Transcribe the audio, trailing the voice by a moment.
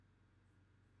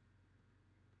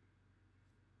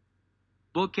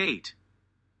Book 8.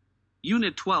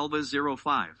 Unit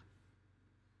 12A-05.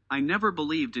 I never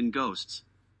believed in ghosts.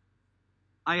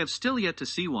 I have still yet to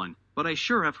see one, but I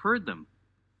sure have heard them.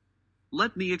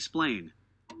 Let me explain.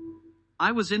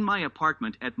 I was in my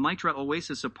apartment at Mitra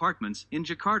Oasis Apartments in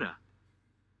Jakarta.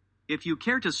 If you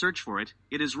care to search for it,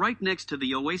 it is right next to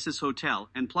the Oasis Hotel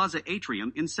and Plaza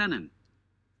Atrium in Senin.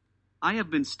 I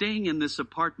have been staying in this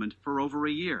apartment for over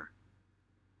a year.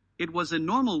 It was a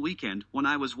normal weekend when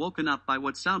I was woken up by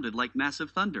what sounded like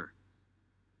massive thunder.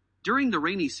 During the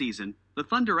rainy season, the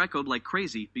thunder echoed like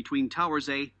crazy between towers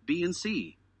A, B, and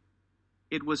C.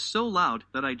 It was so loud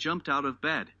that I jumped out of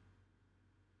bed.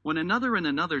 When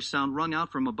another sound rung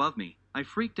out from above me, I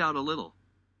freaked out a little.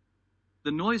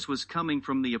 The noise was coming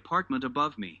from the apartment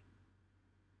above me.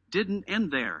 Didn't end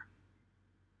there.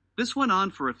 This went on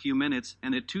for a few minutes,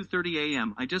 and at 2:30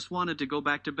 a.m. I just wanted to go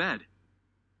back to bed.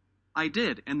 I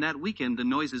did, and that weekend the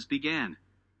noises began.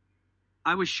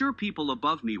 I was sure people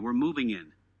above me were moving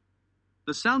in.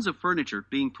 The sounds of furniture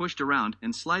being pushed around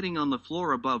and sliding on the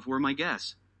floor above were my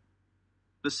guess.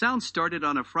 The sound started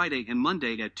on a Friday, and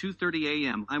Monday at 2:30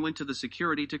 a.m. I went to the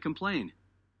security to complain.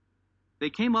 They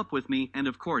came up with me, and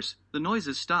of course, the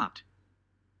noises stopped.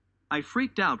 I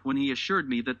freaked out when he assured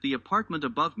me that the apartment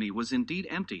above me was indeed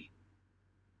empty.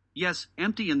 Yes,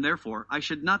 empty, and therefore I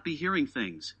should not be hearing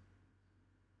things.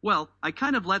 Well, I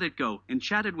kind of let it go and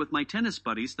chatted with my tennis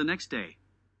buddies the next day.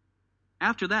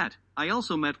 After that, I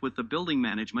also met with the building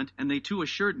management, and they too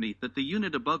assured me that the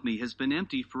unit above me has been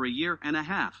empty for a year and a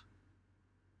half.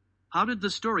 How did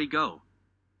the story go?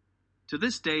 To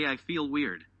this day I feel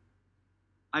weird.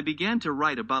 I began to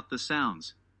write about the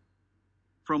sounds.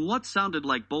 From what sounded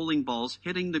like bowling balls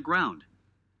hitting the ground,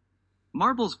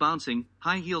 marbles bouncing,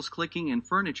 high heels clicking, and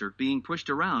furniture being pushed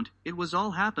around, it was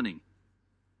all happening.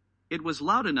 It was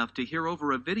loud enough to hear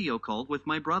over a video call with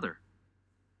my brother.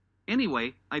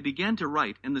 Anyway, I began to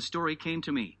write, and the story came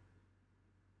to me.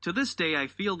 To this day I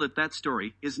feel that that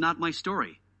story is not my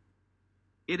story.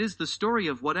 It is the story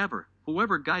of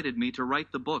whoever guided me to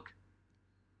write the book.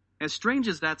 As strange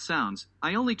as that sounds,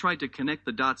 I only tried to connect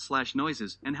the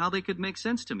dots/noises and how they could make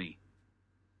sense to me.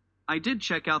 I did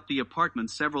check out the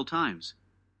apartment several times.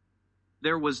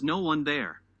 There was no one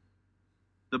there.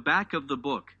 The back of the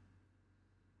book.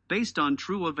 Based on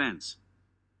true events.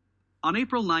 On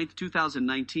April 9,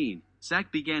 2019,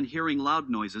 Zach began hearing loud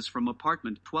noises from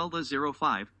apartment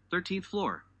 12A-05, 13th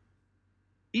floor.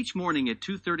 Each morning at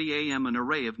 2:30 a.m. an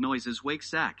array of noises wakes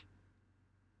Zach.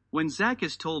 When Zach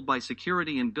is told by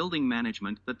security and building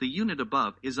management that the unit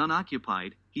above is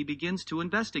unoccupied, he begins to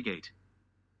investigate.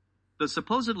 The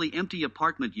supposedly empty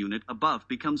apartment unit above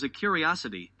becomes a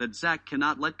curiosity that Zach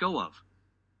cannot let go of.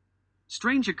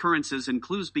 Strange occurrences and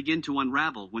clues begin to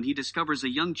unravel when he discovers a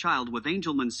young child with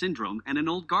Angelman syndrome and an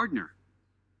old gardener.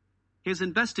 His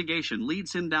investigation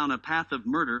leads him down a path of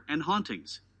murder and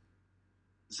hauntings.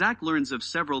 Zach learns of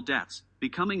several deaths,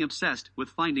 becoming obsessed with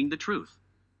finding the truth.